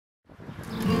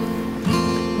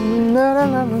Na, na,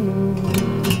 na, na, na.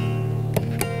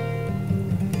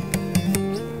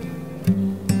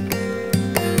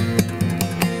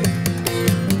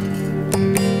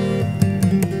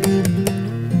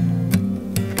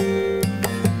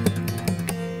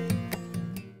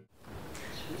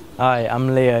 Hi,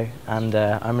 I'm Leo, and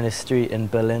I'm in a street in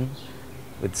Berlin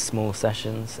with Småll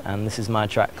sessions, and this is my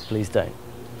track, Please Don't.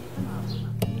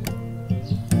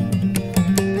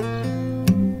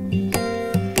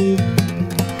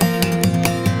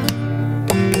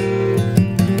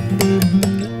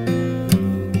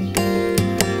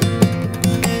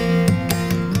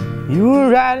 You were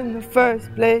right in the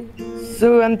first place,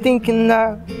 so I'm thinking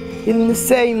now in the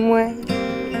same way.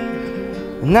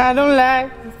 And I don't like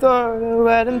the thought of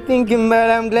what I'm thinking, but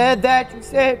I'm glad that you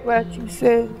said what you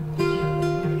said.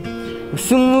 Well,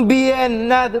 soon we'll be at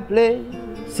another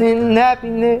place, in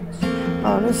happiness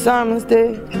on a summer's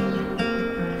day.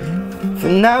 For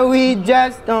now we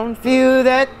just don't feel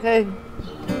that pain,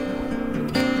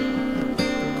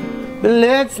 but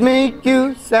let's make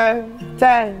use of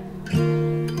time.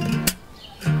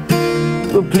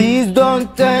 But please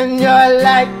don't turn your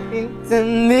light into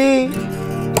me.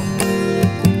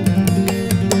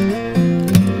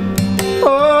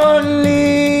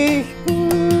 Only you.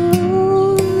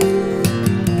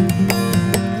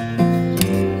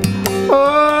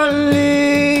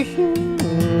 Only you.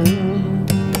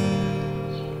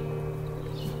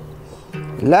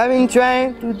 Well, I've been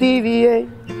trying to deviate,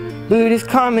 but it's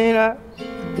coming up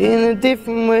in a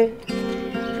different way.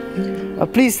 Oh,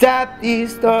 please stop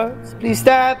these thoughts, please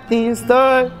stop these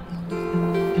thoughts.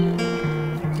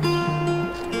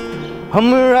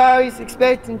 And we're always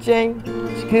expecting change,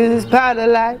 cause it's part of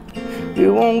life, it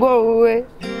won't go away.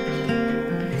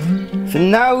 So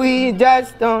now we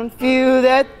just don't feel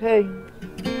that pain,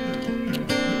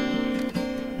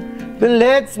 but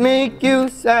let's make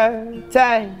use of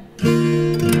time.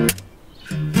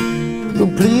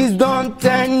 But please don't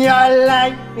turn your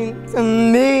light into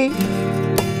me.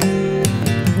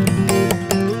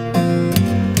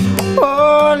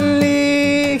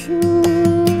 Only you.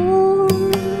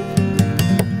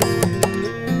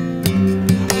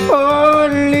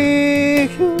 Only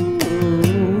you.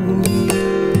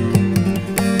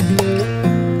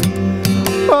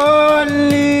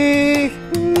 Only you.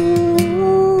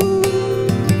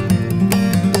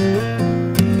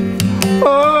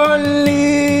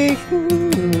 Only you.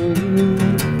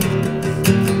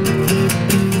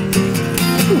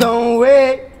 Don't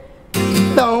wait,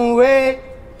 don't wait.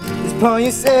 Pull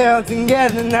yourself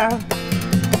together now.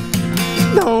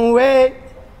 Don't wait,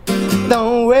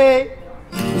 don't wait.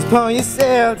 Just pull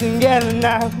yourself together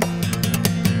now.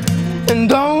 And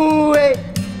don't wait,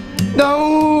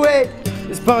 don't wait.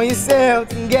 Just pull yourself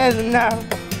together now.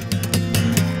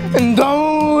 And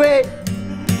don't wait,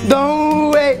 don't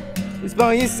wait. Just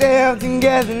pull yourself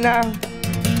together now.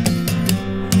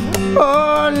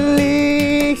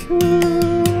 Only you.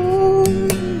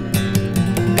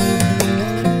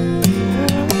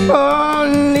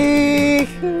 Only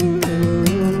you.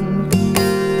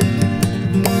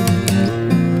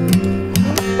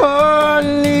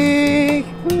 Only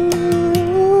you.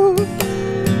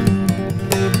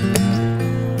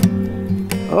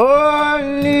 Oh.